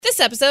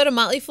episode of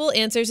Motley Fool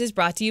Answers is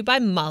brought to you by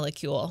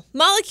Molekule.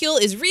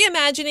 Molekule is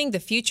reimagining the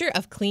future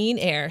of clean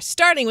air,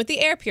 starting with the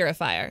air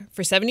purifier.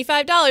 For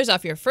 $75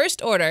 off your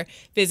first order,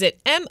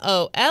 visit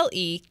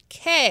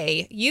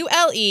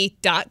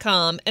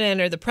molekule.com and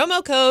enter the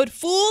promo code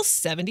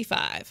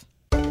FOOL75.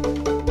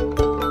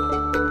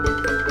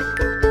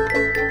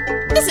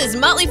 This is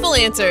Motley Fool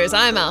Answers.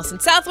 I'm Allison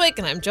Southwick,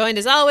 and I'm joined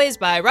as always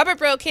by Robert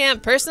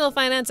Brokamp, personal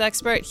finance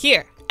expert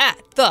here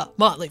at the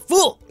Motley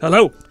Fool.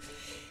 Hello.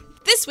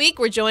 This week,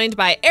 we're joined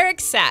by Eric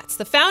Satz,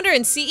 the founder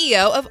and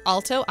CEO of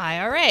Alto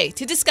IRA,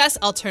 to discuss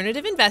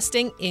alternative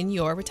investing in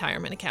your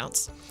retirement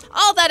accounts.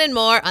 All that and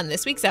more on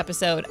this week's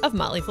episode of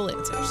Motley Fool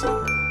Answers.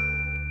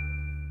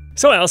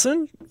 So,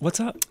 Allison,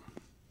 what's up?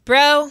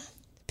 Bro,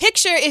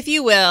 picture, if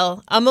you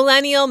will, a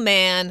millennial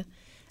man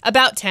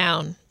about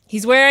town.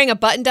 He's wearing a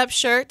buttoned-up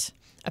shirt,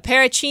 a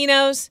pair of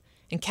chinos,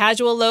 and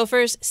casual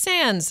loafers,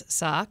 sans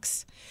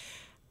socks.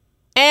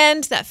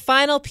 And that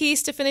final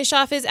piece to finish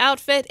off his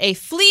outfit, a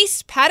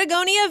fleece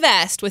Patagonia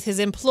vest with his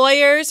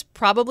employer's,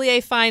 probably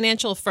a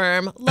financial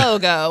firm,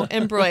 logo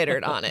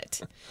embroidered on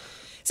it.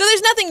 So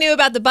there's nothing new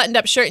about the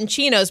buttoned-up shirt and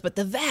chinos, but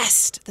the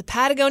vest, the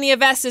Patagonia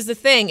vest is the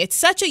thing. It's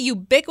such a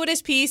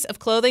ubiquitous piece of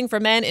clothing for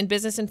men in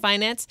business and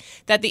finance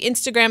that the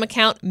Instagram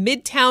account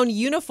Midtown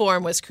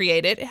Uniform was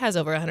created, it has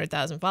over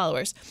 100,000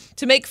 followers,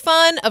 to make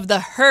fun of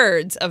the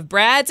herds of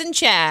Brads and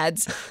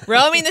Chads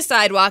roaming the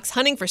sidewalks,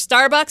 hunting for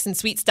Starbucks and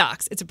sweet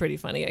stocks. It's a pretty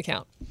funny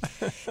account.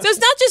 So it's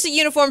not just a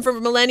uniform for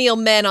millennial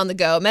men on the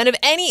go. Men of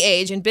any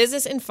age in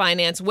business and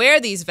finance wear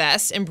these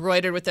vests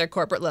embroidered with their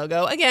corporate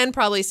logo. Again,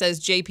 probably says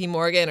JP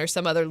Morgan or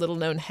some other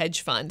little-known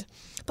hedge fund.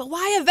 But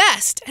why a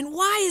vest? And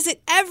why is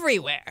it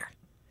everywhere?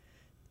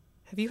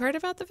 Have you heard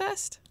about the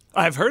vest?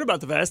 I've heard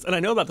about the vest, and I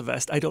know about the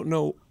vest. I don't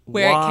know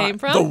where it came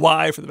from? The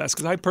why for the vest,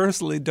 because I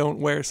personally don't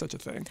wear such a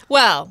thing.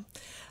 Well,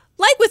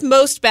 like with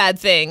most bad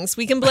things,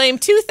 we can blame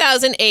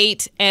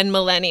 2008 and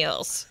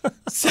millennials.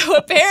 So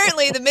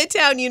apparently the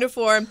Midtown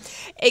uniform,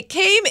 it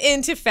came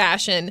into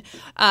fashion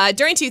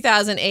during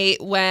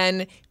 2008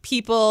 when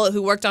people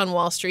who worked on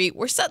Wall Street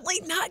were suddenly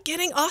not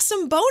getting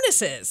awesome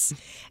bonuses.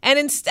 And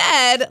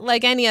instead,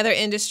 like any other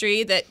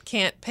industry that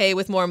can't pay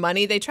with more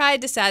money, they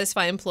tried to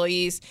satisfy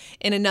employees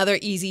in another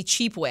easy,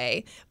 cheap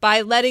way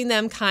by letting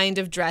them kind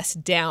of dress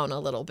down a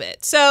little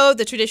bit. So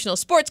the traditional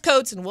sports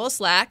coats and wool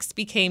slacks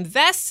became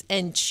vests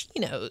and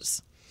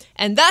chinos.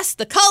 And thus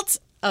the cult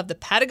of the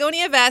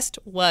Patagonia vest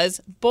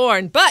was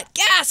born. But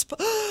gasp!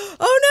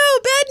 Oh no,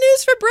 bad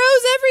news for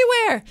bros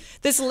everywhere.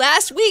 This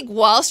last week,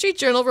 Wall Street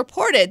Journal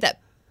reported that,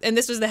 and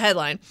this was the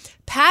headline,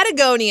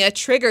 Patagonia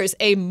triggers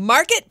a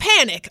market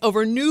panic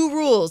over new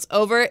rules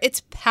over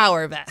its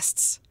power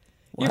vests.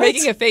 What? You're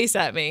making a face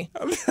at me.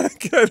 I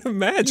can't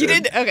imagine. You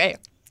did? Okay.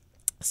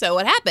 So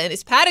what happened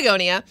is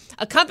Patagonia,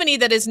 a company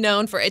that is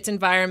known for its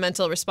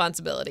environmental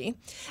responsibility,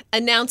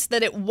 announced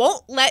that it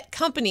won't let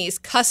companies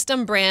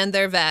custom brand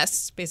their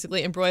vests,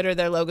 basically embroider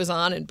their logos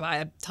on and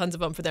buy tons of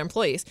them for their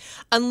employees,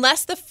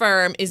 unless the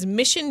firm is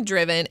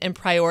mission-driven and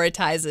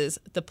prioritizes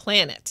the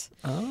planet.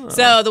 Oh.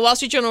 So the Wall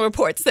Street Journal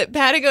reports that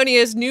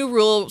Patagonia's new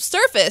rule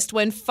surfaced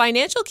when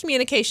financial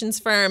communications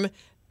firm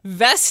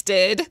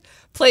Vested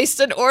placed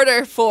an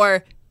order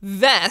for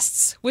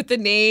vests with the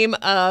name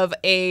of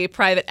a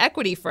private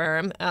equity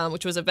firm,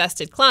 which was a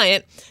vested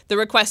client. The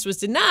request was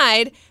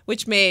denied,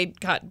 which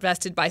caught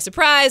Vested by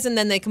surprise, and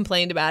then they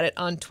complained about it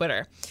on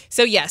Twitter.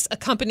 So yes, a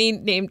company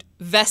named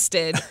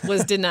Vested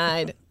was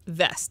denied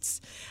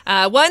vests.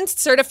 One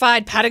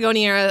certified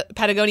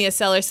Patagonia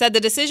seller said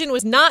the decision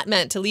was not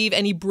meant to leave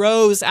any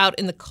bros out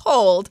in the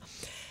cold.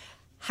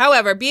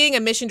 However, being a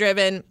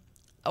mission-driven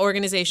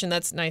organization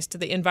that's nice to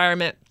the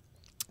environment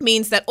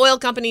means that oil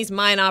companies,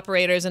 mine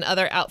operators, and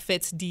other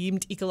outfits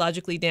deemed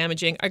ecologically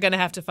damaging are going to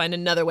have to find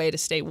another way to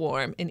stay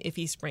warm in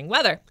iffy spring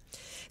weather.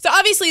 So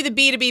obviously the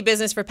B2B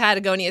business for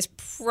Patagonia is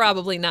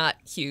probably not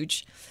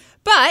huge.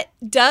 But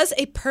does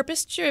a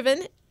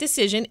purpose-driven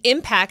decision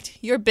impact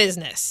your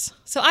business?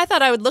 So I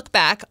thought I would look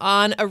back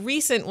on a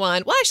recent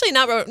one. Well, actually,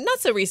 not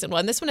so recent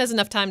one. This one has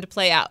enough time to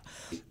play out.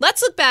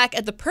 Let's look back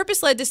at the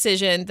purpose-led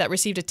decision that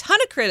received a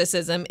ton of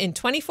criticism in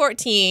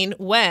 2014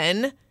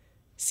 when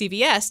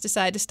CVS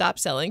decided to stop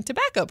selling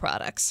tobacco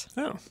products.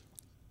 Oh.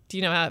 Do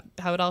you know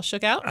how it all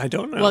shook out? I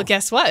don't know. Well,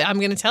 guess what? I'm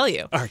going to tell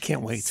you. Oh, I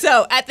can't wait.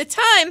 So at the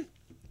time,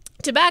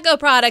 tobacco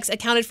products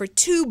accounted for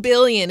 $2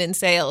 billion in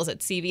sales at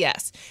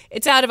CVS.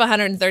 It's out of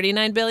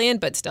 $139 billion,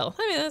 but still,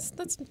 I mean,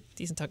 that's a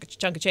decent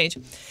chunk of change.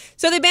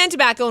 So they banned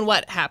tobacco, and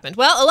what happened?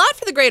 Well, a lot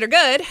for the greater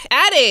good.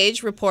 Ad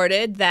Age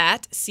reported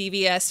that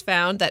CVS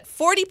found that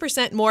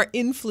 40% more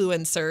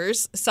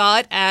influencers saw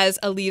it as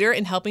a leader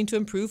in helping to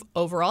improve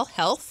overall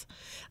health.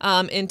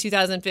 In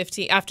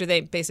 2015, after they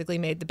basically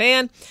made the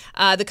ban.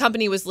 The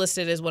company was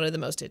listed as one of the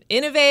most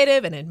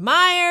innovative and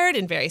admired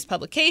in various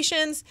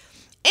publications.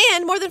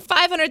 And more than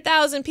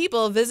 500,000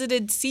 people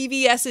visited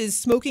CVS's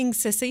smoking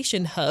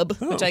cessation hub,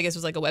 which I guess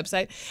was like a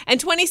website.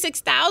 And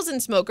 26,000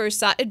 smokers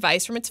sought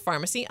advice from its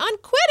pharmacy on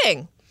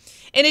quitting.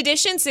 In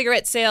addition,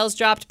 cigarette sales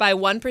dropped by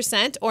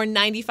 1%, or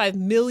 95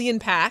 million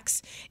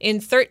packs, in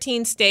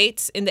 13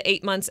 states in the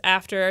 8 months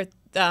after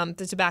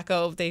the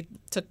tobacco. They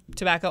took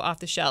tobacco off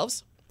the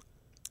shelves.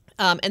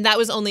 And that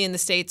was only in the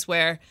states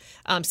where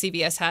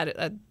CVS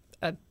had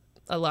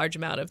a large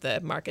amount of the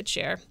market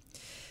share.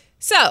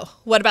 So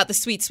what about the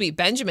Sweet Sweet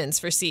Benjamins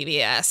for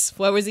CVS?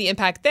 What was the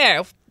impact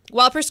there?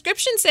 While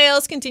prescription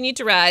sales continued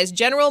to rise,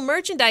 general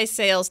merchandise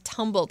sales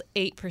tumbled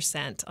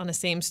 8% on a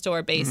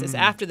same-store basis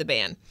after the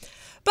ban.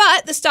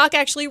 But the stock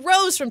actually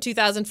rose from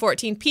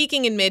 2014,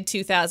 peaking in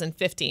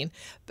mid-2015.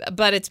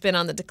 But it's been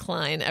on the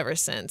decline ever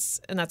since.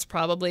 And that's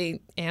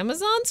probably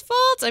Amazon's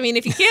fault? I mean,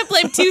 if you can't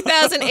blame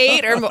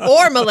 2008 or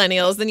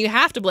millennials, then you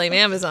have to blame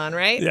Amazon,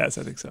 right? Yes,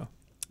 I think so.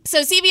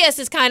 So CVS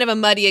is kind of a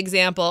muddy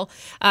example,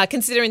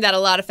 considering that a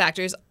lot of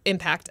factors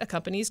impact a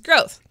company's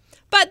growth.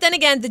 But then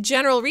again, the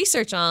general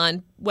research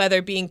on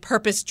whether being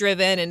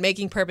purpose-driven and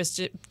making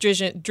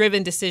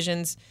purpose-driven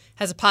decisions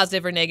has a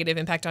positive or negative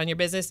impact on your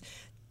business,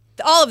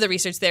 all of the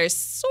research there is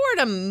sort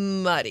of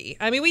muddy.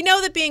 I mean, we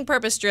know that being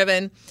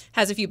purpose-driven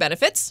has a few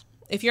benefits.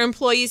 If your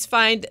employees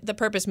find the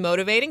purpose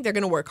motivating, they're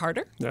going to work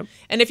harder. Yep.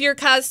 And if your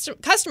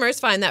customers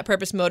find that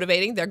purpose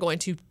motivating, they're going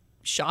to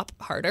shop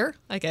harder,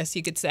 I guess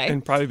you could say.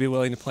 And probably be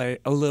willing to pay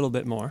a little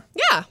bit more.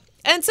 Yeah.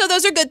 And so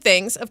those are good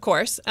things, of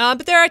course.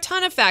 But there are a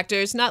ton of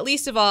factors, not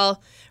least of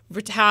all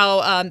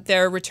how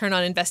their return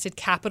on invested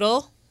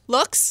capital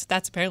looks.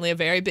 That's apparently a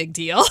very big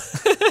deal.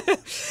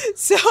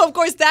 So, of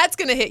course, that's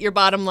going to hit your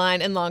bottom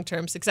line and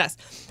long-term success.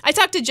 I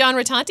talked to John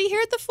Rotanti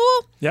here at The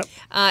Fool. Yep.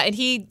 And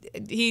he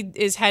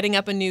is heading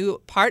up a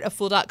new part of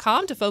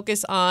Fool.com to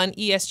focus on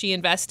ESG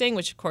investing,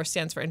 which, of course,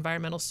 stands for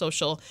environmental,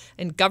 social,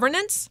 and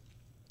governance.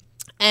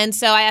 And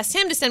so I asked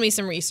him to send me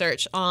some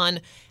research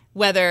on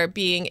whether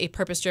being a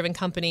purpose-driven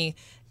company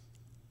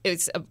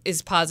is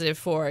positive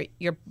for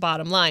your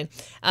bottom line.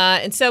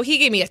 And so he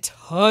gave me a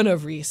ton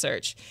of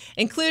research,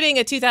 including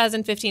a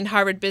 2015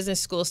 Harvard Business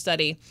School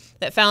study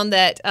that found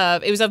that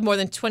it was of more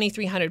than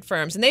 2,300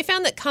 firms. And they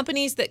found that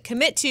companies that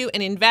commit to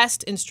and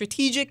invest in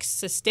strategic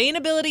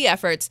sustainability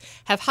efforts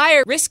have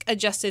higher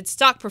risk-adjusted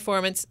stock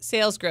performance,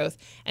 sales growth,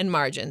 and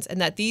margins, and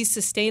that these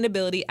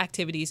sustainability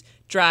activities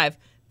drive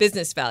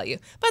business value.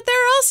 But there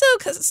are also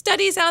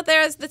studies out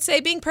there that say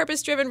being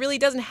purpose-driven really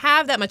doesn't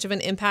have that much of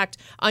an impact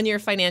on your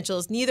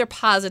financials, neither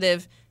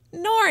positive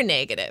nor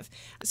negative.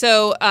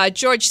 So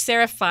George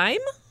Serafeim,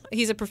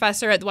 he's a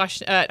professor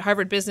at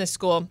Harvard Business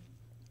School.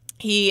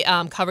 He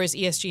covers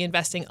ESG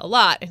investing a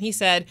lot. And he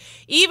said,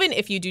 even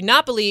if you do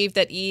not believe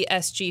that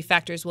ESG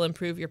factors will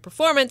improve your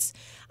performance,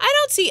 I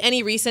don't see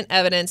any recent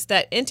evidence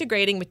that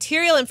integrating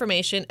material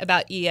information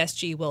about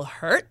ESG will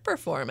hurt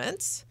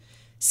performance.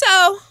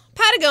 So,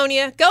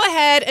 Patagonia, go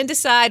ahead and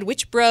decide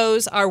which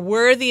bros are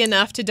worthy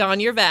enough to don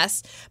your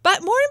vest.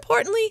 But more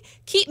importantly,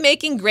 keep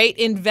making great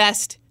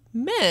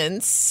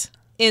investments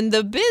in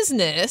the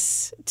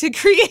business to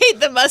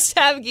create the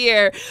must-have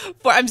gear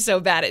for, I'm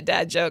so bad at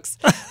dad jokes,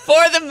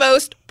 for the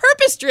most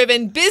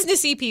purpose-driven,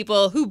 businessy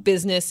people who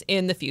business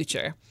in the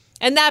future.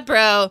 And that,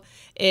 bro,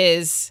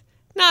 is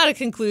not a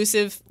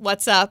conclusive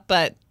what's up,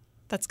 but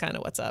that's kind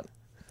of what's up.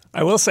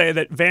 I will say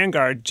that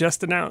Vanguard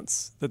just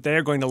announced that they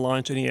are going to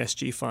launch an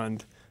ESG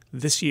fund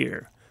this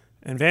year.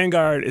 And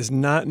Vanguard is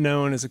not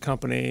known as a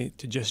company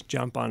to just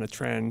jump on a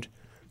trend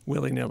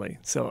willy-nilly.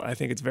 So I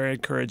think it's very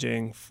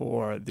encouraging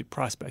for the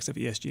prospects of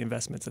ESG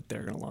investments that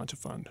they're going to launch a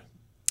fund.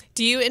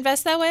 Do you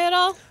invest that way at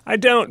all? I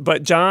don't,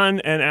 but John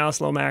and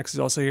Alice Lomax is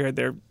also here.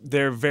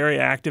 They're very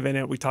active in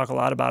it. We talk a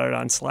lot about it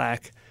on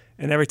Slack.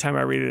 And every time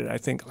I read it, I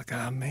think, like,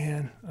 oh,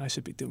 man, I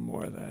should be doing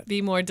more of that.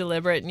 Be more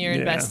deliberate in your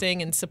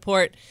investing and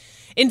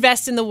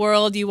invest in the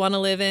world you want to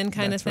live in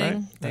kind of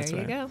thing. Right. There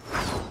you go.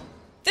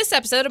 This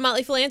episode of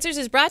Motley Fool Answers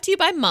is brought to you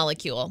by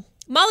Molekule.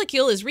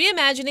 Molekule is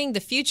reimagining the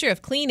future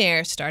of clean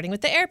air, starting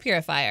with the air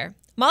purifier.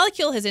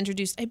 Molekule has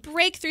introduced a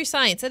breakthrough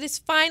science that is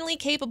finally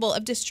capable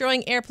of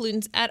destroying air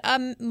pollutants at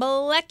a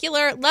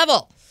molecular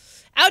level.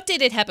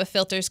 Outdated HEPA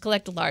filters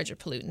collect larger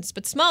pollutants,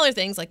 but smaller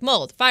things like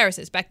mold,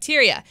 viruses,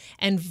 bacteria,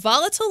 and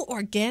volatile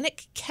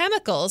organic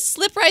chemicals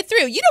slip right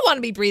through. You don't want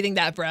to be breathing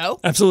that, bro.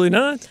 Absolutely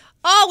not.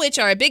 All which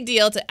are a big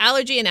deal to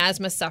allergy and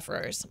asthma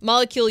sufferers.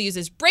 Molekule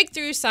uses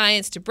breakthrough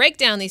science to break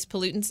down these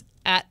pollutants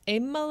at a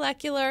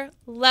molecular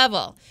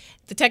level.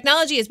 The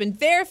technology has been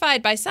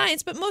verified by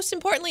science, but most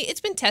importantly, it's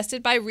been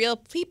tested by real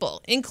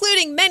people,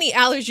 including many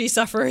allergy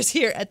sufferers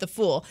here at The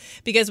Fool,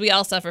 because we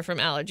all suffer from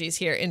allergies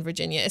here in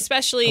Virginia,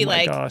 especially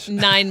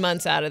 9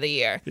 months out of the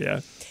year. Yeah.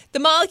 The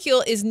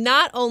Molekule is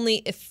not only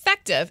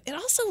effective, it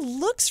also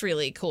looks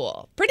really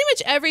cool. Pretty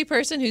much every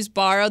person who's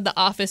borrowed the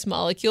Office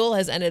Molekule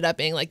has ended up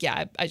being like,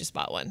 yeah, I just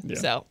bought one. Yeah.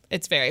 So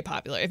it's very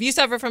popular. If you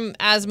suffer from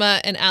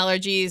asthma and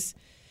allergies,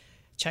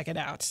 check it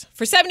out.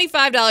 For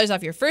 $75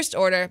 off your first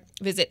order,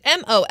 visit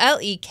molekule.com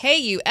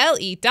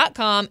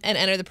and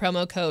enter the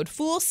promo code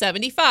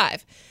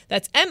FOOL75.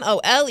 That's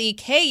molekule.com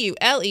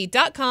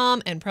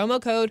and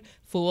promo code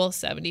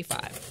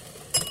FOOL75.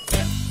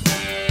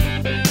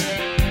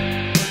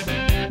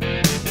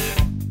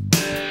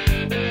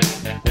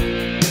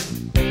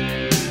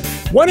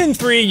 1 in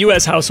 3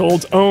 U.S.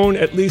 households own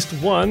at least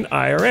one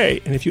IRA.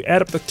 And if you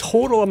add up the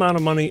total amount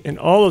of money in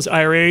all those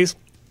IRAs,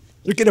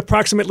 Look at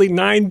approximately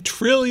 $9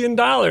 trillion,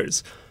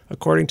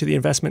 according to the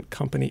Investment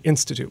Company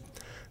Institute.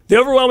 The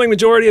overwhelming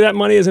majority of that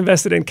money is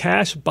invested in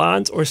cash,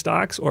 bonds, or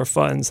stocks, or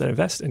funds that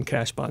invest in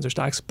cash, bonds, or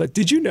stocks. But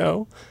did you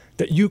know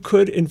that you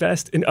could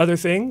invest in other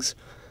things?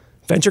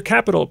 Venture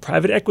capital,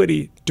 private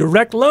equity,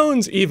 direct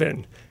loans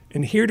even.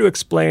 And here to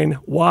explain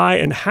why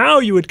and how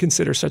you would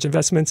consider such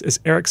investments is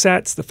Eric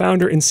Satz, the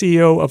founder and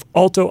CEO of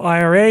Alto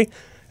IRA.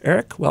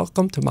 Eric,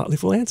 welcome to Motley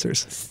Fool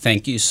Answers.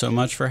 Thank you so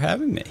much for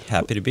having me.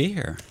 Happy to be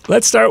here.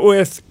 Let's start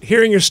with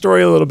hearing your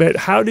story a little bit.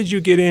 How did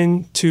you get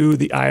into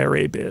the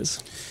IRA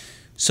biz?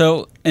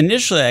 So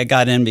initially I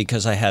got in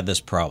because I had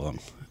this problem.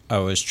 I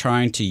was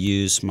trying to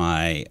use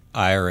my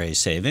IRA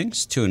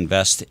savings to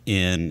invest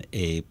in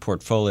a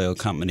portfolio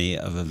company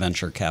of a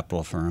venture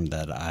capital firm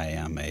that I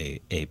am a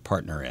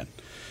partner in.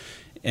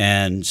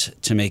 And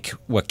to make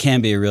what can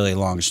be a really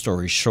long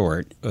story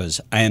short, was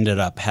I ended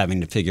up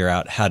having to figure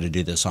out how to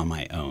do this on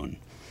my own.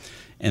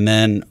 And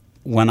then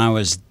when I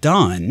was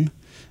done,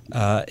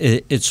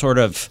 it sort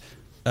of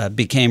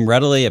became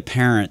readily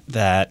apparent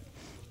that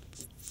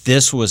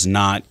this was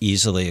not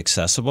easily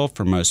accessible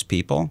for most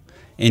people.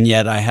 And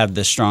yet I have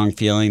this strong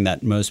feeling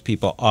that most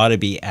people ought to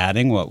be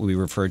adding what we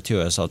refer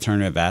to as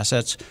alternative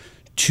assets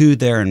to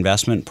their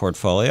investment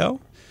portfolio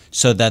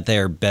so that they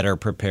are better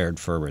prepared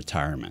for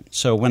retirement.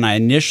 So when I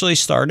initially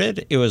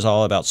started, it was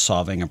all about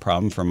solving a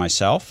problem for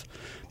myself.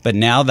 But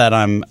now that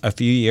I'm a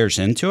few years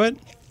into it,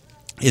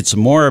 it's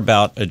more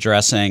about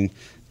addressing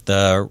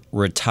the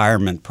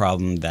retirement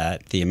problem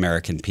that the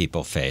American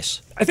people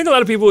face. I think a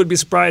lot of people would be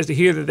surprised to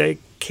hear that they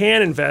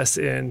can invest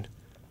in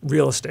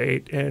real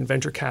estate and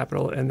venture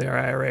capital in their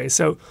IRA.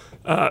 So,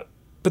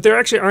 but there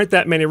actually aren't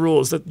that many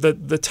rules.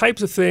 The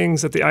types of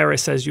things that the IRA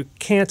says you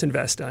can't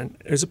invest in,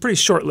 there's a pretty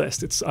short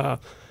list. It's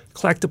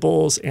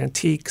collectibles,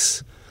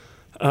 antiques,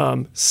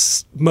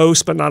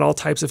 most but not all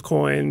types of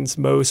coins,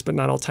 most but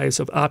not all types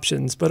of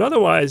options. But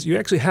otherwise, you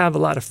actually have a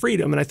lot of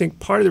freedom. And I think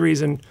part of the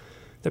reason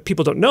that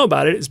people don't know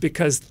about it is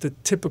because the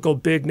typical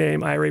big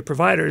name IRA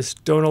providers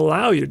don't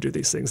allow you to do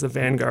these things, the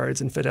Vanguards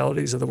and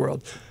Fidelities of the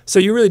world. So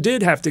you really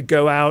did have to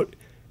go out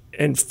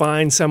and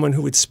find someone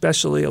who would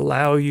specially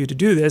allow you to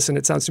do this. And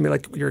it sounds to me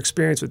like your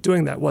experience with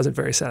doing that wasn't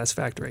very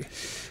satisfactory.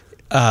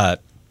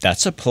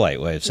 That's a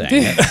polite way of saying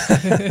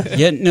it.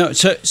 Yeah, no.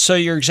 So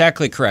you're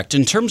exactly correct.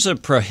 In terms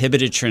of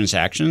prohibited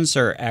transactions,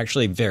 there are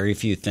actually very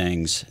few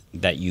things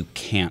that you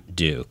can't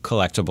do.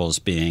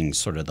 Collectibles being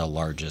sort of the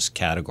largest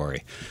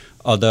category.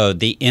 Although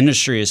the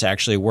industry is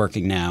actually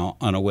working now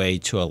on a way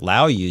to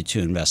allow you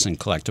to invest in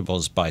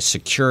collectibles by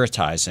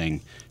securitizing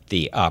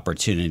the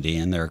opportunity.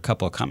 And there are a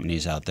couple of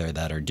companies out there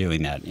that are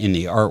doing that. In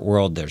the art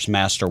world, there's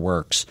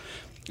Masterworks.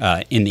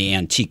 In the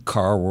antique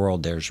car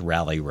world, there's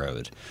Rally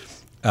Road.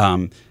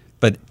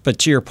 But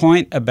to your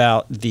point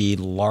about the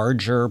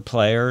larger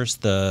players,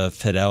 the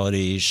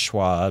Fidelities,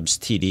 Schwabs,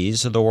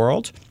 TDs of the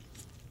world,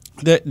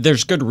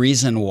 there's good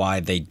reason why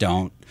they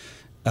don't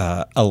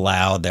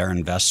allow their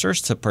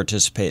investors to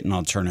participate in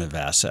alternative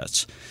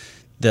assets.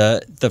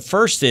 The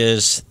first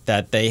is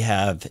that they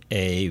have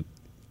an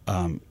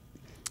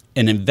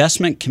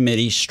investment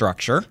committee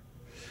structure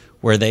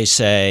where they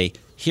say,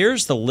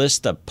 here's the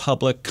list of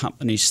public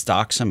company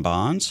stocks and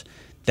bonds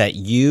that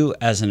you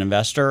as an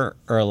investor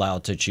are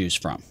allowed to choose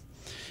from.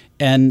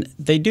 And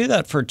they do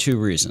that for two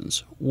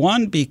reasons.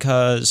 One,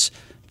 because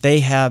they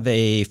have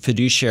a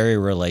fiduciary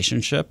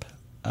relationship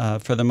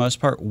for the most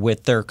part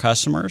with their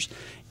customers,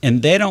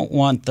 and they don't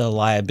want the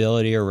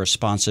liability or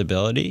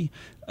responsibility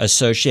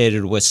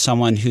associated with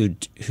someone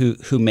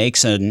who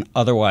makes an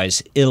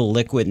otherwise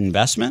illiquid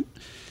investment.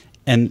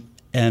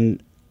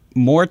 And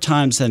more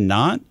times than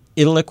not,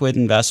 illiquid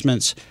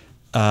investments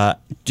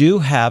do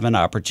have an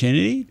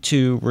opportunity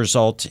to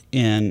result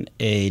in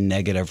a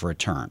negative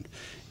return.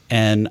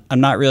 And I'm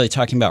not really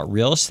talking about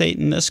real estate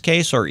in this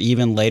case or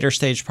even later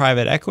stage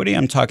private equity.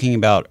 I'm talking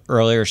about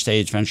earlier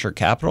stage venture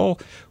capital,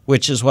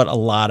 which is what a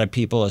lot of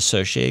people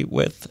associate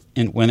with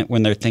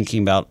when they're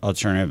thinking about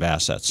alternative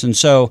assets. And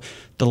so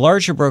the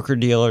larger broker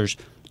dealers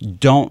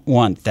don't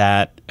want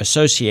that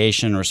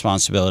association,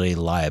 responsibility,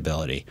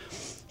 liability.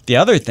 The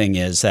other thing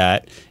is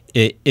that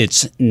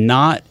it's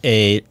not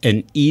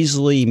an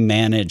easily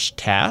managed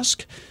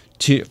task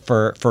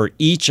for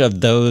each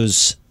of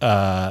those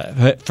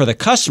for the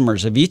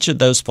customers of each of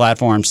those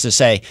platforms to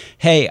say,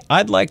 hey,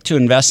 I'd like to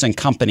invest in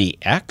company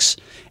X,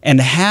 and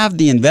have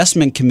the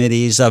investment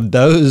committees of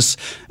those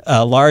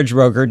large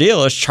broker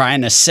dealers try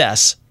and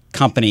assess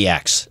company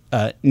X.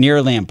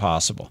 Nearly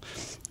impossible.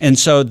 And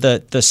so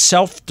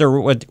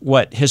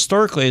what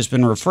historically has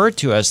been referred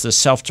to as the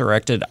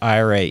self-directed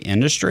IRA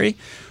industry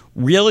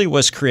really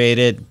was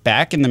created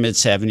back in the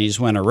mid-'70s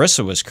when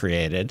ERISA was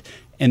created.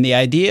 And the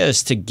idea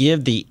is to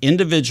give the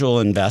individual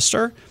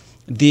investor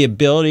the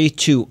ability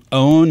to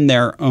own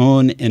their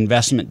own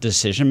investment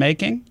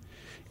decision-making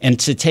and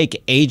to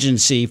take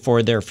agency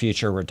for their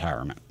future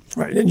retirement.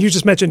 Right. And you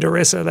just mentioned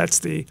ERISA. That's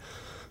the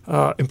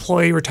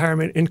Employee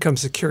Retirement Income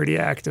Security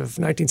Act of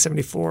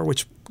 1974,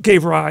 which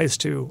gave rise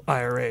to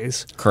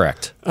IRAs.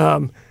 Correct.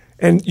 And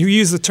And you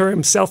use the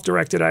term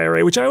self-directed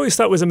IRA, which I always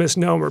thought was a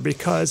misnomer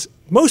because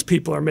most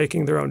people are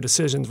making their own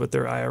decisions with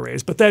their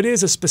IRAs. But that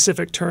is a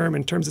specific term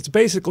in terms it's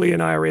basically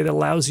an IRA that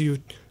allows you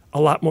a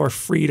lot more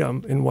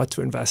freedom in what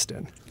to invest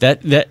in.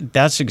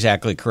 That's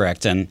exactly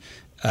correct. And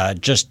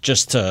just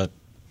to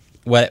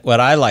what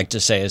I like to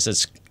say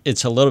is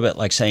it's a little bit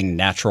like saying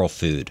natural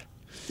food,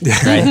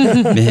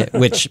 right?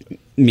 Which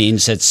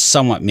means it's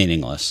somewhat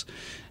meaningless.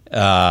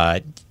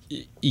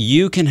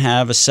 You can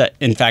have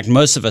in fact,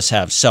 most of us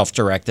have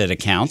self-directed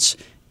accounts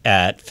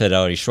at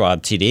Fidelity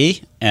Schwab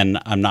TD, and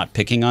I'm not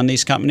picking on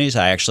these companies.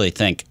 I actually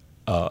think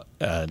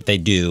they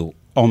do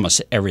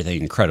almost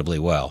everything incredibly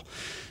well.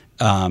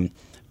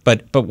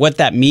 But what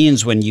that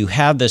means when you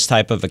have this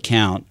type of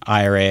account,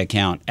 IRA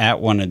account, at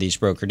one of these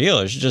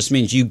broker-dealers, it just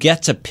means you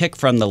get to pick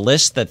from the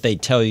list that they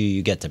tell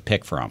you get to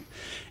pick from.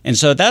 And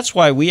so that's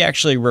why we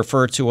actually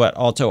refer to what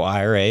Alto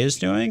IRA is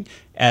doing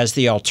as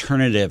the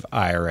alternative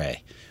IRA,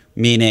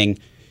 meaning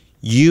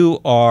you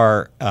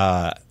are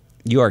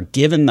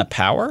given the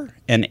power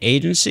and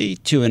agency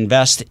to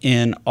invest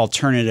in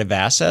alternative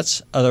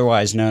assets,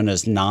 otherwise known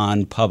as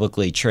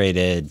non-publicly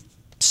traded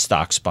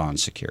stocks,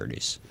 bonds,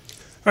 securities.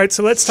 All right,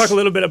 so let's talk a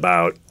little bit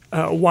about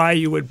why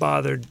you would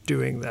bother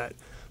doing that.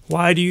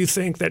 Why do you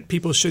think that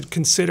people should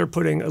consider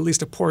putting at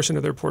least a portion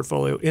of their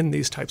portfolio in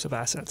these types of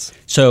assets?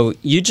 So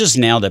you just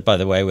nailed it, by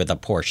the way, with a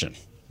portion.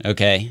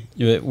 Okay,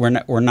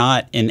 we're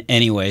not in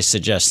any way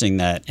suggesting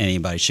that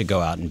anybody should go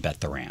out and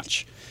bet the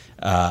ranch.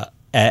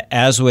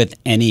 As with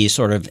any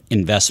sort of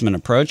investment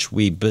approach,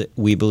 we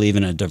believe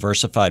in a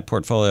diversified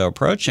portfolio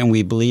approach, and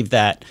we believe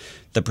that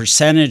the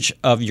percentage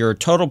of your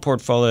total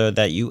portfolio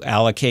that you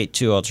allocate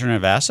to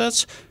alternative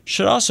assets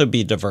should also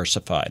be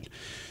diversified.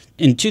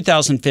 In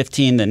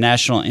 2015, the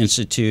National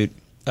Institute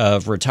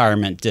of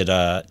Retirement did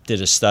a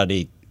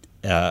study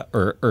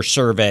or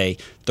survey,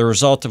 the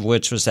result of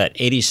which was that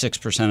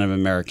 86% of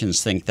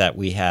Americans think that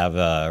we have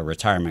a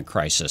retirement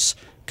crisis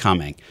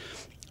coming.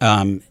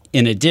 In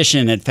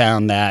addition, it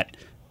found that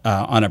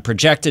on a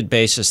projected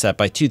basis that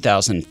by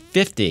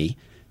 2050,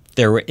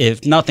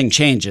 if nothing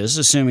changes,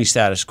 assuming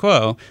status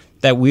quo,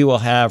 that we will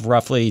have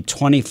roughly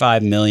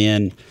 25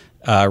 million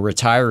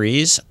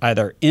retirees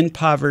either in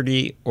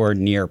poverty or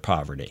near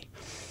poverty.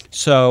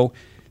 So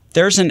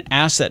there's an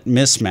asset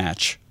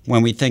mismatch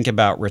when we think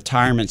about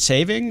retirement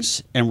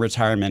savings and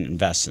retirement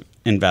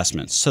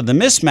investments. So the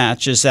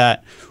mismatch is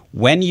that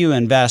when you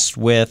invest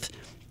with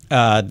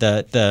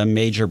the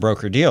major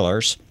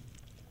broker-dealers,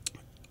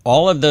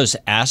 all of those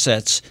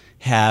assets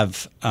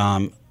have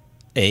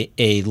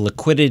a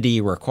liquidity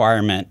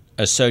requirement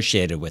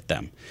associated with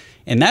them.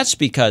 And that's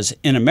because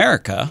in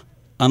America,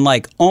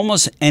 unlike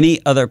almost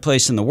any other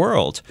place in the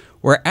world,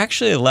 we're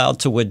actually allowed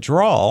to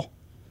withdraw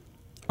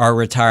our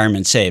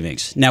retirement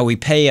savings. Now, we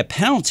pay a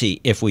penalty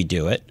if we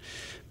do it,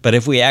 but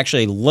if we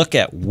actually look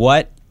at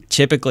what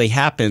typically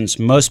happens,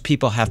 most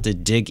people have to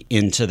dig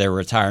into their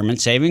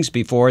retirement savings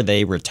before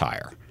they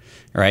retire,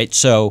 right?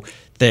 So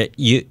that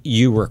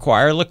you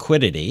require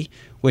liquidity,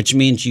 which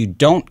means you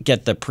don't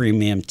get the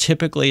premium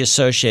typically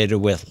associated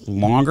with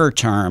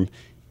longer-term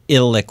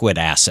illiquid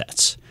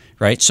assets.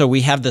 Right? So we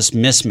have this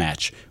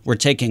mismatch. We're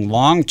taking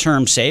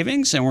long-term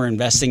savings and we're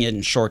investing it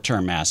in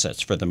short-term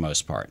assets for the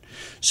most part.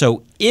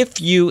 So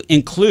if you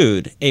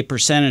include a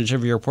percentage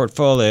of your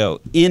portfolio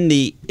in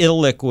the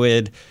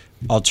illiquid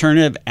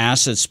alternative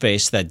asset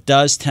space that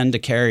does tend to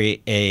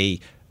carry a,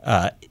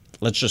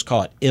 let's just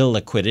call it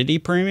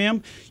illiquidity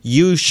premium,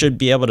 you should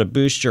be able to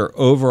boost your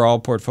overall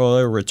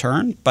portfolio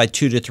return by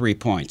 2 to 3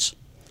 points,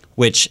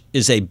 which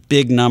is a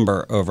big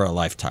number over a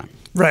lifetime.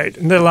 Right,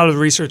 and then a lot of the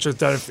research is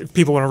done. If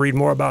people want to read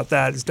more about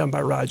that, it's done by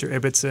Roger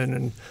Ibbotson,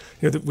 and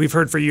we've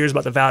heard for years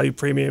about the value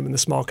premium and the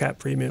small cap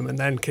premium, and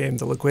then came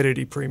the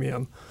liquidity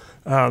premium.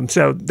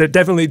 So that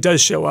definitely does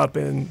show up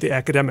in the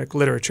academic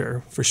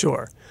literature for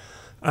sure.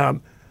 I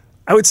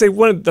would say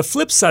the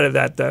flip side of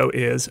that, though,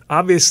 is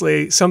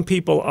obviously some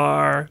people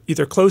are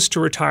either close to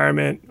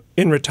retirement,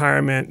 in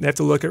retirement, they have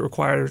to look at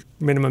required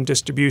minimum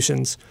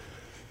distributions.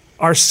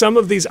 Are some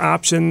of these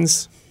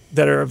options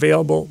that are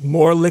available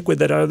more liquid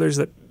than others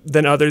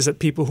that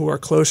people who are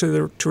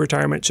closer to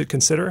retirement should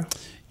consider?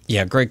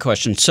 Yeah, great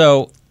question.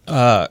 So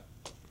I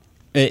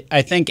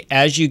think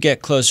as you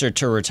get closer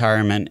to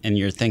retirement and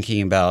you're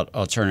thinking about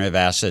alternative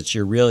assets,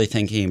 you're really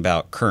thinking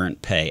about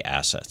current pay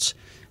assets,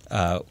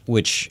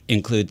 which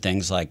include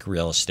things like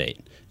real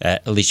estate.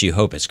 At least you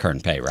hope it's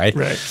current pay, right?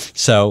 Right.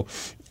 So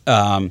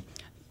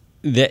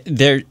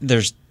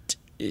there's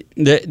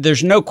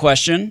no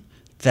question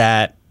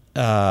that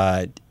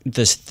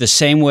the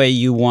same way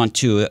you want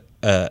to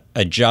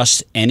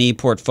adjust any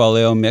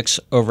portfolio mix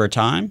over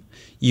time,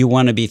 you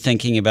want to be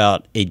thinking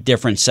about a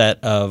different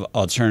set of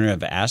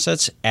alternative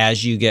assets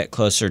as you get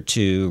closer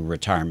to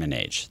retirement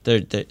age.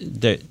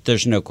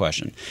 There's no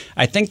question.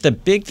 I think the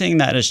big thing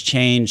that has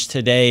changed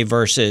today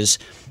versus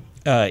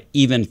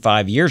even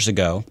 5 years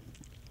ago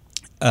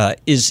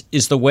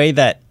is the way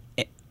that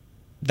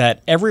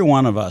every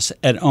one of us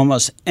at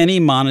almost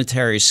any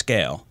monetary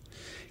scale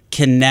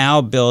can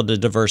now build a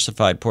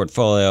diversified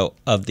portfolio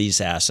of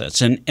these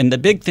assets. And the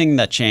big thing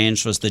that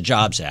changed was the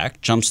Jobs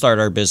Act, Jumpstart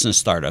Our Business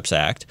Startups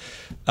Act.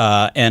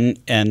 And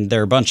there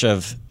are a bunch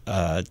of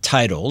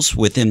titles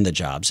within the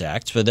Jobs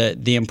Act.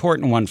 But the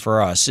important one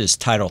for us is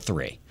Title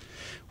III,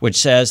 which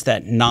says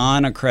that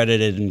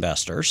non-accredited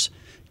investors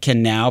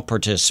can now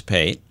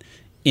participate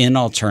in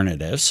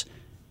alternatives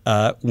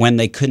when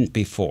they couldn't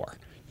before.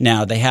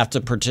 Now, they have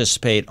to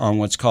participate on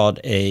what's called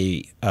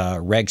a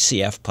Reg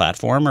CF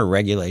platform or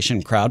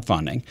regulation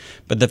crowdfunding.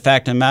 But the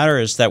fact of the matter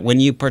is that when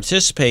you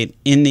participate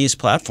in these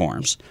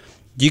platforms,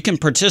 you can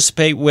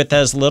participate with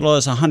as little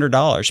as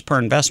 $100 per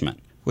investment,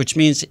 which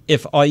means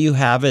if all you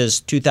have is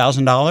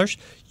 $2,000,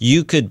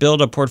 you could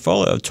build a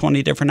portfolio of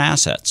 20 different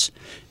assets.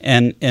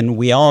 And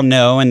we all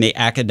know, and the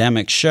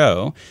academics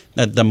show,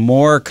 that the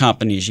more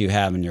companies you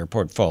have in your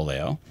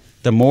portfolio,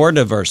 the more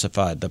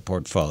diversified the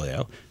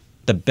portfolio,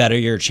 the better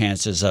your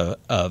chances of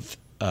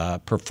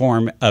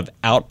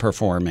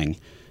outperforming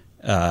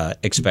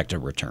expected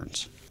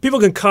returns. People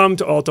can come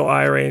to Alto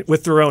IRA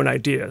with their own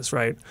ideas,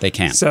 right? They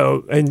can.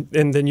 So, and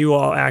then you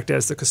all act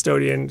as the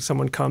custodian.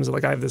 Someone comes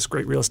like, I have this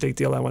great real estate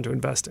deal I want to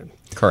invest in.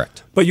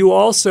 Correct. But you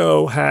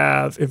also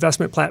have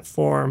investment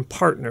platform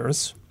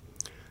partners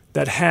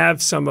that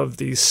have some of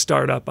these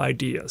startup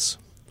ideas.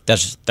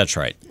 That's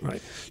right.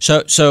 Right.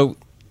 So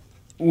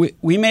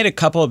we made a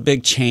couple of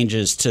big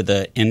changes to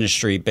the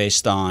industry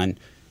based on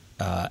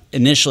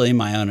initially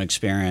my own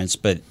experience,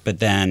 but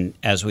then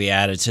as we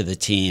added to the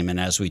team and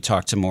as we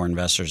talked to more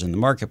investors in the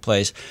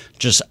marketplace,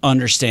 just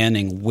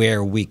understanding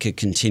where we could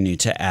continue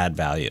to add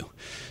value.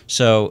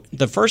 So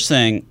the first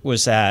thing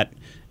was that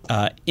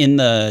in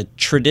the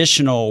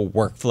traditional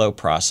workflow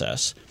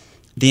process,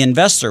 the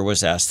investor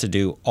was asked to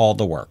do all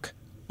the work,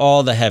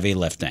 all the heavy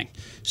lifting.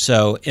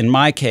 So in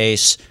my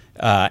case,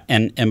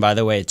 and by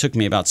the way, it took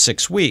me about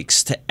 6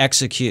 weeks to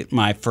execute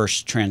my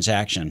first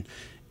transaction.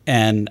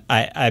 And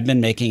I've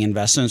been making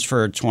investments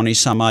for 20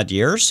 some odd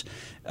years.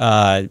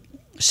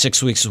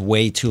 6 weeks is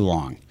way too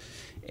long.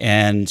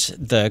 And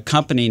the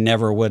company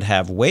never would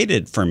have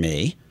waited for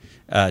me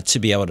to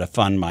be able to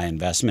fund my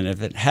investment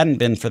if it hadn't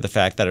been for the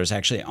fact that I was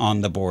actually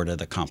on the board of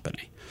the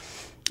company.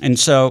 And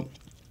so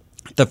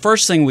the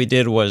first thing we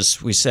did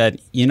was we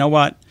said, you know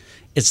what?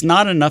 It's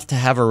not enough to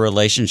have a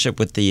relationship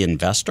with the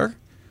investor.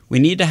 We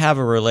need to have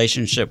a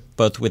relationship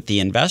both with the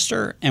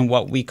investor and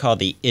what we call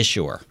the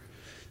issuer.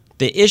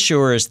 The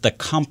issuer is the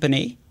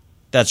company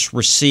that's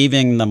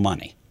receiving the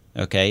money,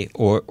 okay,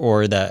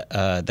 or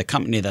the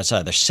company that's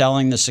either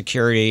selling the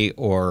security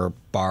or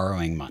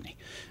borrowing money.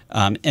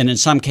 And in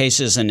some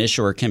cases, an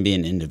issuer can be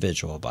an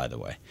individual, by the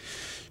way.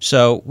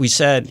 So we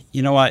said,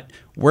 you know what,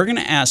 we're going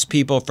to ask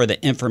people for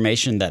the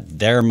information that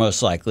they're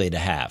most likely to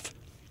have: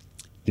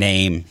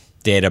 name,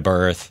 date of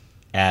birth,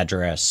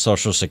 address,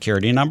 social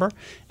security number,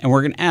 and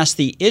we're going to ask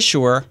the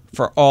issuer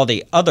for all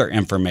the other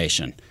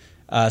information,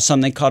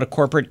 something called a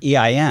corporate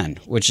EIN,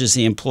 which is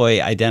the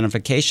employee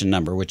identification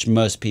number, which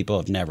most people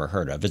have never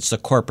heard of. It's the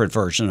corporate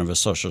version of a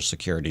social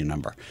security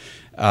number.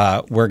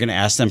 We're going to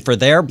ask them for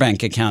their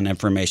bank account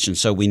information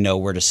so we know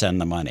where to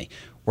send the money.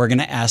 We're going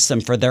to ask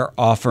them for their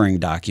offering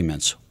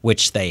documents,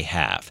 which they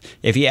have.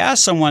 If you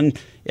ask someone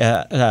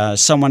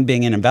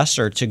being an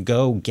investor to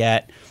go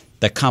get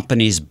the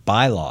company's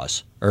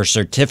bylaws or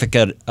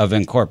certificate of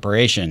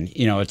incorporation,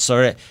 it's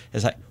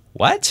like,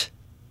 what?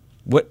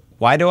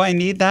 Why do I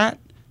need that?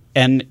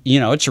 And,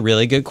 it's a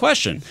really good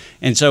question.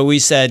 And so we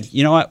said,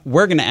 you know what,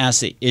 we're going to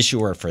ask the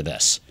issuer for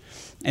this.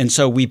 And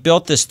so we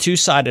built this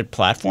two-sided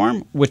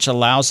platform, which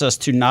allows us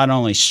to not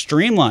only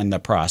streamline the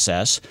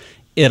process,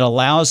 it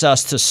allows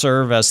us to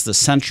serve as the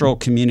central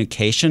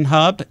communication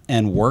hub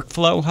and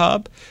workflow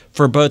hub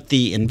for both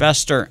the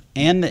investor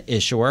and the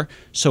issuer,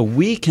 so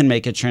we can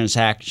make a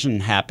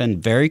transaction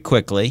happen very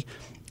quickly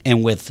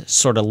and with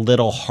sort of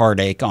little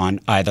heartache on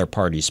either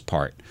party's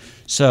part.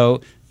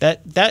 So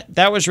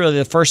that was really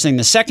the first thing.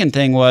 The second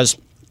thing was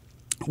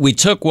we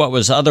took what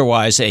was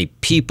otherwise a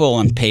people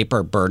and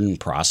paper burden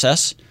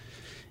process,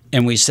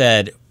 and we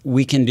said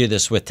we can do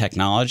this with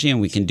technology and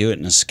we can do it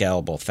in a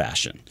scalable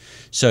fashion.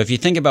 So if you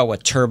think about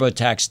what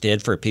TurboTax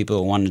did for people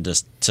who wanted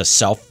to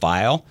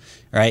self-file,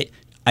 right?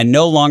 I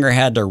no longer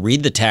had to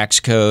read the tax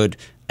code.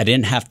 I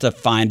didn't have to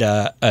find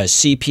a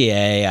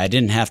CPA. I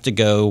didn't have to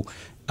go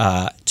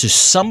to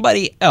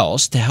somebody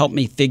else to help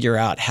me figure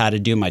out how to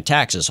do my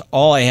taxes.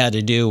 All I had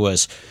to do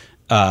was,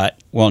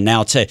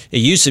 it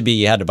used to be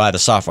you had to buy the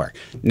software.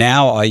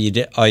 Now all you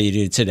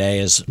do today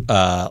is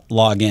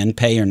log in,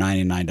 pay your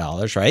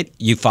 $99, right?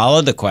 You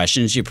follow the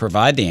questions, you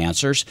provide the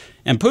answers,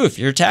 and poof,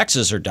 your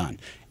taxes are done.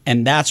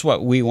 And that's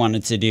what we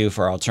wanted to do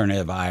for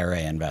alternative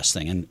IRA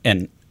investing,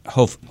 and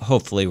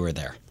hopefully we're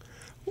there.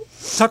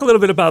 Talk a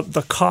little bit about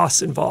the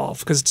costs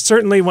involved, because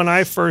certainly when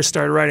I first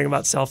started writing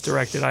about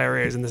self-directed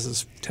IRAs, and this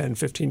is 10,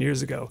 15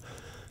 years ago,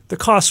 the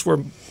costs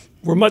were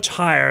much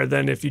higher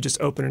than if you just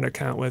open an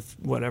account with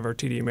whatever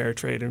TD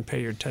Ameritrade and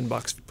pay your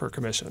 $10 per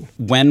commission.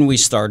 When we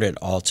started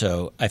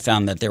Alto, I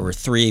found that there were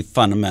three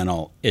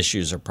fundamental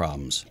issues or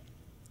problems.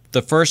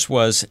 The first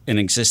was an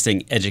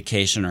existing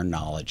education or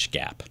knowledge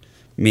gap,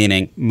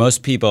 meaning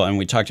most people, and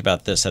we talked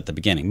about this at the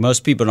beginning,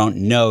 most people don't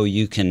know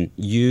you can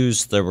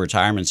use the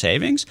retirement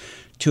savings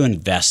to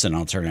invest in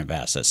alternative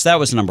assets. That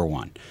was number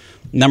one.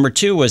 Number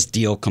two was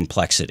deal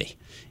complexity.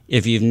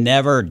 If you've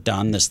never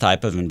done this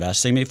type of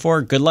investing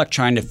before, good luck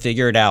trying to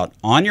figure it out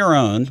on your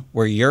own,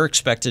 where you're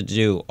expected to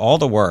do all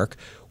the work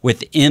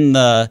within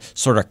the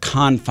sort of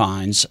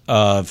confines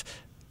of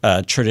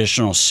a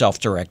traditional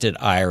self-directed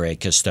IRA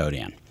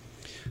custodian.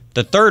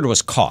 The third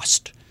was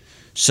cost.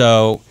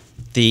 So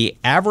the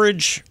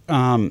average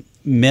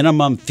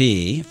minimum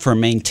fee for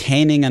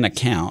maintaining an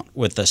account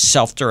with a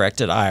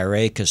self-directed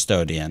IRA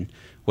custodian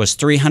was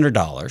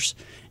 $300.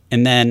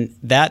 And then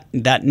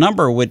that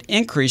number would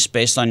increase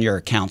based on your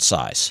account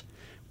size,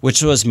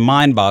 which was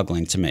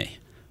mind-boggling to me.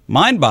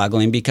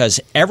 Mind-boggling because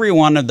every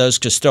one of those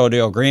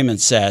custodial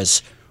agreements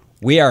says,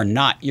 we are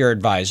not your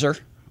advisor.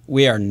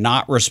 We are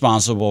not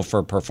responsible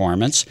for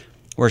performance.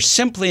 We're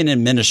simply an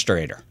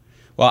administrator.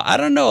 Well, I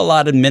don't know a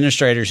lot of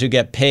administrators who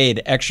get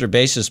paid extra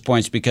basis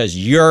points because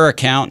your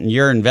account and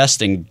your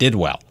investing did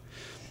well.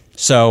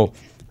 So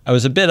I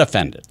was a bit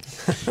offended.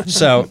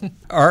 So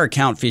our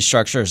account fee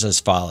structure is as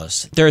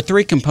follows. There are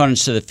three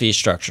components to the fee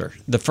structure.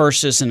 The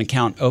first is an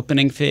account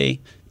opening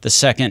fee. The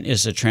second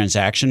is a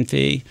transaction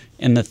fee.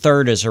 And the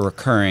third is a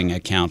recurring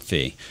account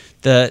fee.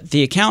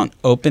 The account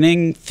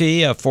opening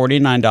fee of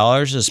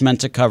 $49 is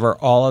meant to cover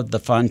all of the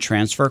fund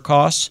transfer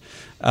costs,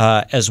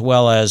 as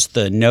well as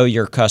the Know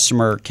Your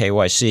Customer,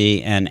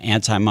 KYC, and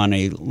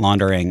anti-money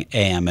laundering,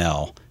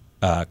 AML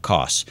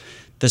costs.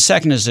 The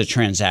second is a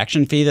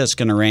transaction fee that's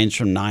going to range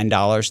from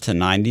 $9 to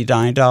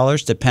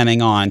 $99,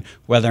 depending on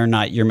whether or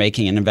not you're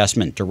making an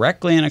investment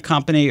directly in a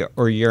company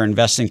or you're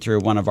investing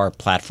through one of our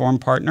platform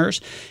partners.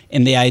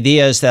 And the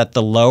idea is that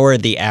the lower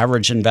the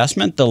average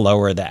investment, the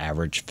lower the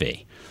average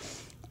fee.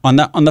 On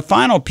the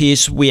final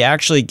piece, we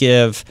actually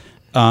give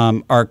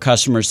our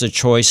customers the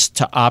choice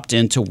to opt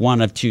into one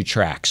of two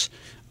tracks.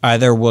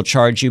 Either we'll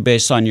charge you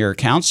based on your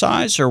account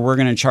size, or we're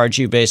going to charge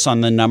you based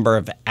on the number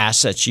of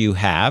assets you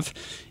have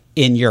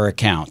in your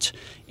account.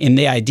 And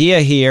the idea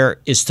here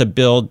is to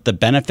build the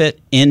benefit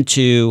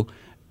into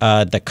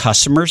the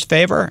customer's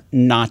favor,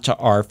 not to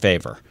our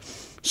favor.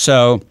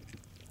 So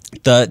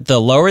the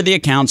lower the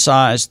account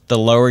size, the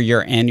lower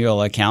your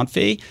annual account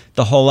fee.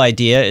 The whole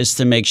idea is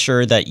to make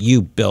sure that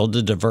you build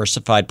a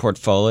diversified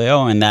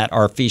portfolio and that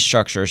our fee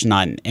structure is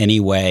not in any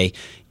way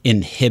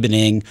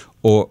inhibiting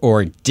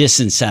or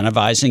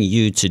disincentivizing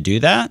you to do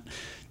that.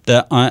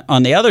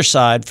 On the other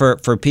side,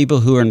 for people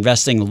who are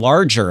investing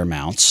larger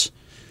amounts,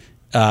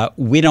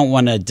 we don't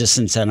want to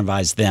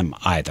disincentivize them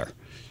either.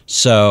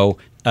 So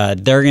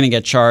they're going to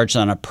get charged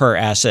on a per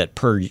asset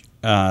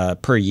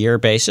per year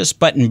basis.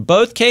 But in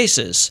both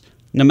cases,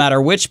 no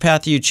matter which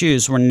path you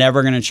choose, we're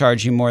never going to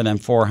charge you more than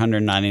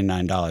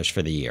 $499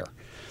 for the year.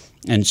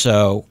 And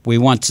so we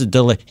want to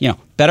deliver,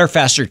 better,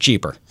 faster,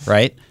 cheaper,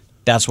 right?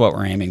 That's what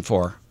we're aiming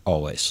for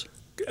always.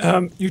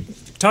 You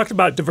talked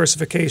about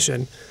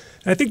diversification.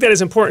 And I think that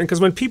is important because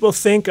when people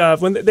think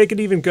of, when they could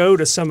even go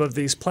to some of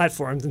these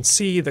platforms and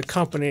see the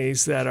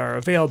companies that are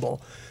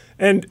available.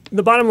 And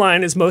the bottom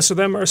line is most of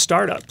them are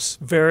startups,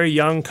 very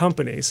young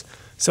companies.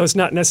 So it's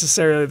not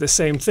necessarily the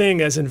same thing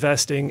as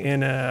investing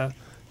in a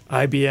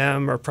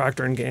IBM or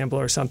Procter & Gamble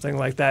or something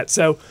like that.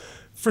 So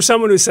for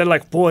someone who said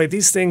boy,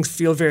 these things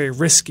feel very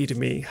risky to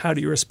me, how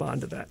do you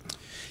respond to that?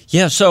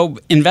 Yeah, so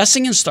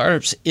investing in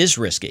startups is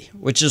risky,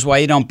 which is why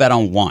you don't bet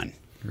on one.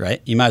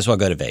 Right, you might as well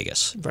go to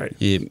Vegas. Right,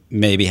 you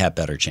maybe have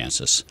better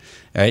chances.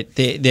 Right.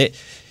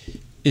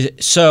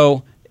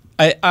 So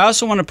I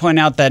also want to point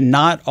out that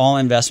not all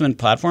investment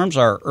platforms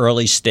are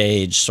early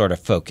stage sort of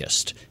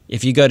focused.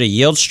 If you go to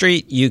Yield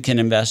Street, you can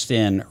invest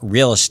in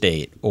real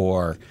estate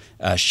or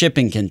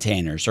shipping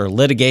containers or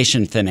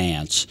litigation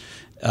finance.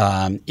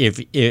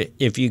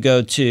 If you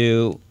go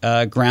to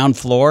Ground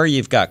Floor,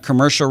 you've got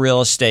commercial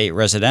real estate,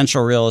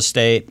 residential real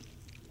estate.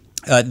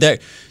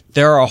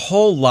 There are a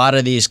whole lot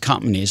of these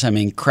companies,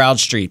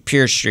 CrowdStreet,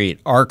 PeerStreet,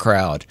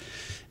 OurCrowd,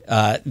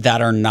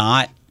 that are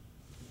not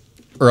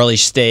early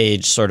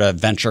stage sort of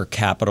venture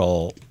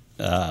capital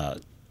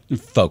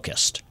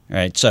focused,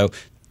 right? So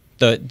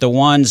the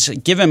ones,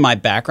 given my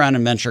background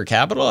in venture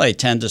capital, I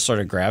tend to sort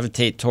of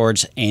gravitate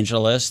towards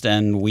AngelList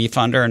and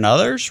WeFunder and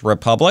others,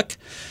 Republic.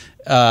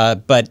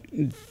 But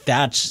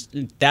that's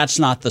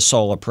not the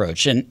sole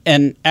approach.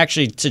 And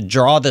actually, to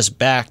draw this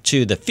back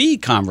to the fee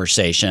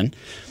conversation,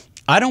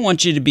 I don't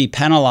want you to be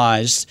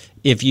penalized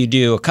if you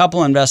do a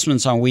couple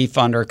investments on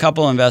WeFunder, a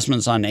couple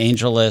investments on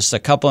AngelList, a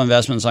couple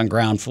investments on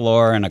Ground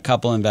Floor, and a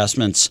couple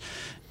investments,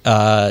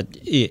 on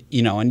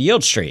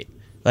Yield Street.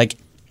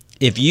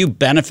 If you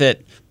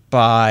benefit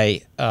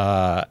by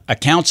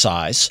account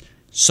size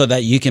so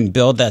that you can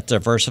build that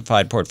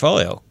diversified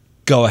portfolio,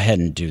 go ahead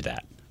and do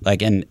that.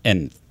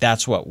 And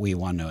that's what we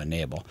want to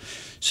enable.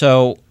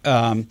 So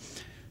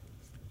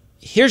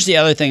here's the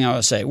other thing I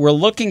would say. We're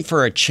looking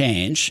for a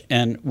change,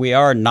 and we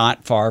are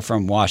not far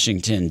from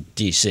Washington,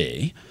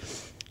 D.C.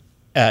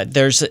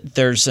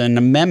 There's an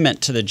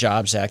amendment to the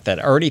Jobs Act that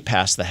already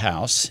passed the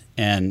House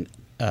and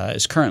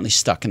is currently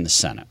stuck in the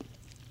Senate.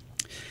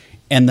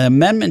 And the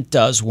amendment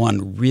does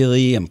one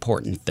really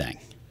important thing.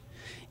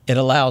 It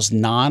allows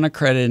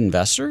non-accredited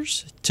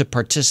investors to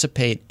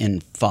participate in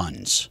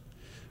funds.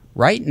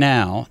 Right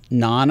now,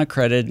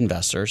 non-accredited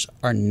investors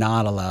are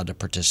not allowed to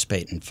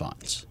participate in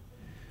funds,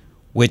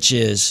 which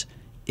is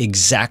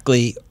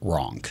exactly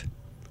wrong.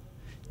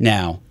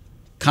 Now,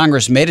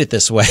 Congress made it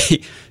this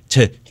way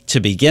to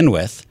begin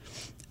with.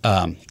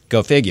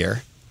 Go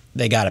figure,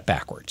 they got it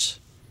backwards.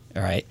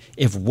 All right.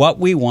 If what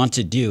we want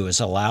to do is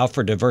allow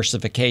for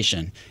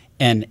diversification,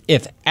 and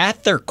if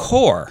at their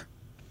core,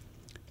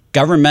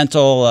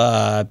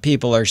 governmental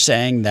people are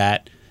saying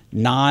that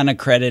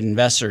non-accredited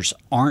investors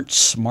aren't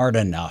smart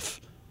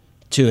enough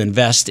to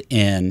invest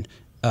in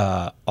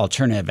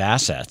alternative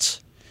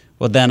assets,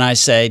 well, then I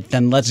say,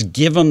 then let's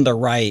give them the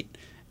right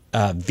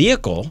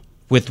vehicle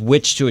with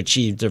which to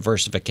achieve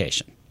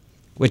diversification,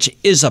 which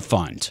is a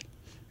fund,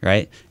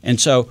 right? And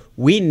so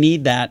we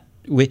need that.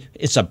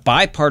 It's a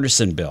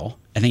bipartisan bill.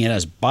 I think it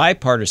has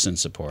bipartisan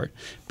support.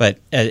 But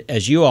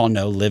as you all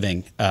know,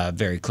 living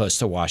very close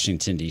to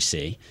Washington,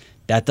 D.C.,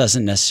 that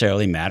doesn't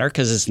necessarily matter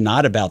because it's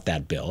not about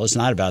that bill. It's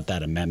not about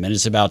that amendment.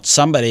 It's about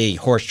somebody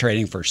horse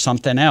trading for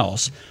something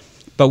else.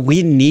 But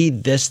we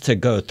need this to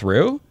go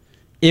through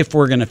if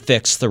we're going to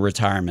fix the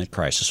retirement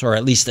crisis, or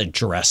at least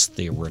address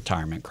the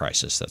retirement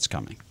crisis that's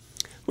coming.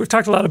 We've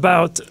talked a lot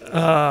about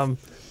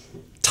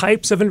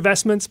types of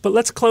investments, but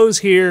let's close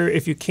here,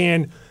 if you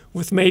can,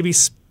 with maybe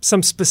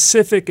some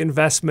specific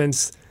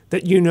investments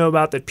that you know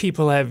about that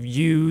people have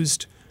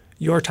used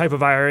your type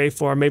of IRA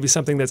for, maybe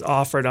something that's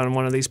offered on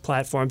one of these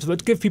platforms.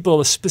 But give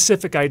people a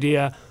specific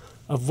idea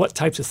of what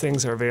types of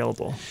things are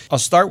available. I'll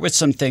start with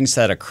some things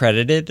that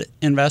accredited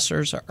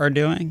investors are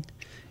doing.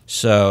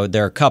 So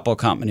there are a couple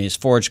companies,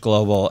 Forge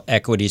Global,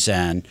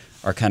 EquityZen,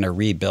 are kind of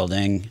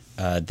rebuilding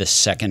this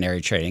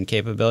secondary trading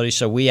capability.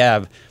 So we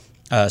have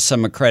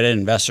some accredited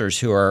investors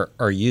who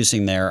are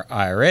using their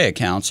IRA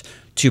accounts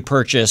to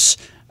purchase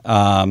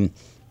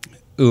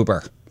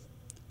Uber,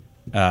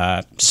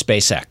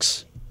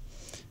 SpaceX,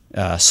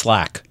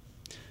 Slack,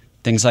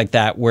 things like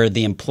that, where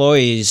the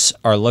employees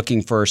are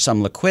looking for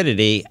some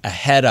liquidity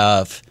ahead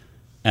of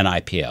an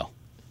IPO,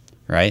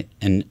 right?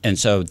 And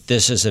so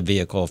this is a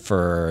vehicle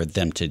for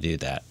them to do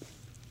that.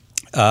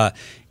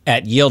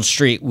 At Yield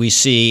Street, we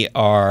see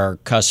our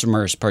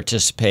customers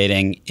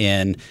participating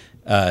in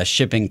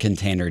shipping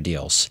container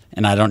deals.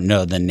 And I don't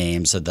know the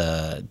names of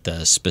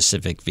the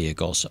specific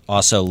vehicles.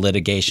 Also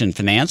litigation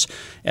finance,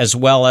 as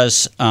well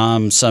as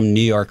some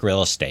New York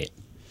real estate,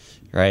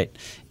 right?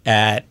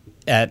 At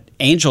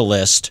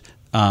AngelList,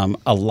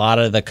 a lot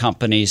of the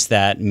companies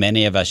that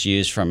many of us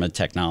use from a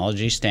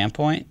technology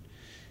standpoint,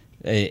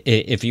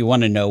 if you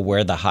want to know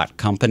where the hot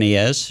company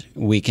is,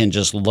 we can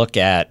just look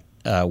at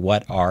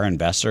what our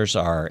investors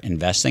are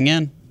investing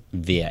in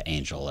via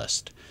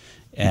AngelList.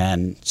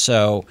 And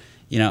so,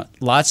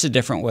 lots of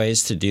different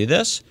ways to do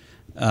this.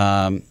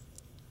 And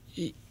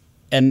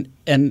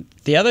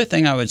the other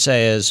thing I would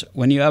say is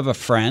when you have a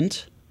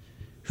friend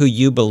who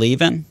you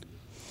believe in,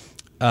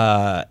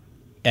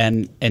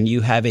 and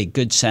you have a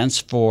good sense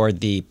for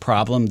the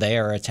problem they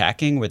are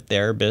attacking with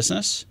their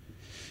business,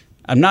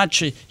 I'm not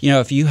sure,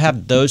 if you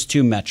have those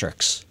two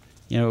metrics,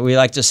 we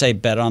like to say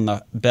bet on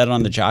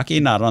the jockey,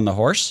 not on the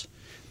horse.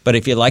 But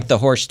if you like the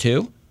horse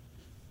too,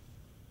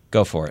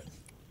 go for it,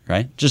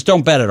 right? Just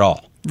don't bet at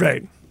all.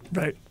 Right.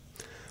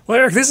 Well,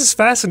 Eric, this is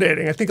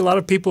fascinating. I think a lot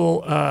of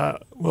people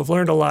will have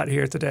learned a lot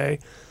here today.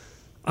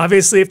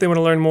 Obviously, if they want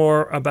to learn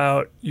more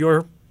about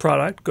your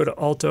product, go to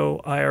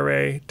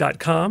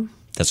altoira.com.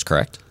 That's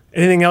correct.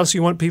 Anything else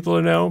you want people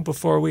to know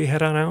before we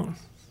head on out?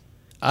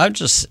 I'm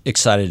just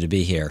excited to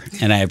be here,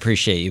 and I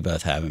appreciate you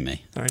both having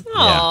me. All right.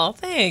 Oh,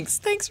 thanks.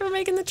 Thanks for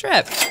making the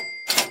trip.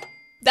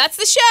 That's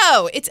the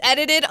show. It's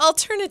edited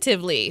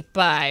alternatively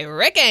by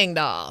Rick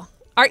Engdahl.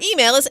 Our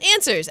email is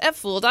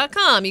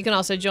answers@fool.com. You can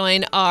also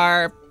join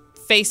our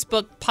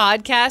Facebook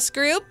podcast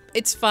group.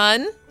 It's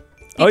fun.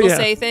 People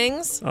say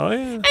things. Oh, yeah.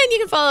 And you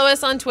can follow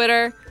us on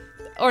Twitter.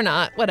 Or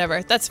not,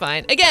 whatever. That's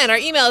fine. Again, our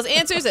email is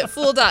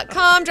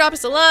answers@fool.com. Drop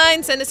us a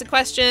line, send us a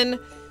question.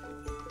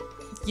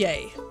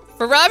 Yay.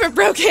 For Robert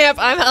Brokamp,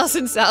 I'm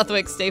Allison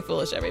Southwick. Stay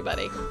foolish,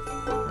 everybody.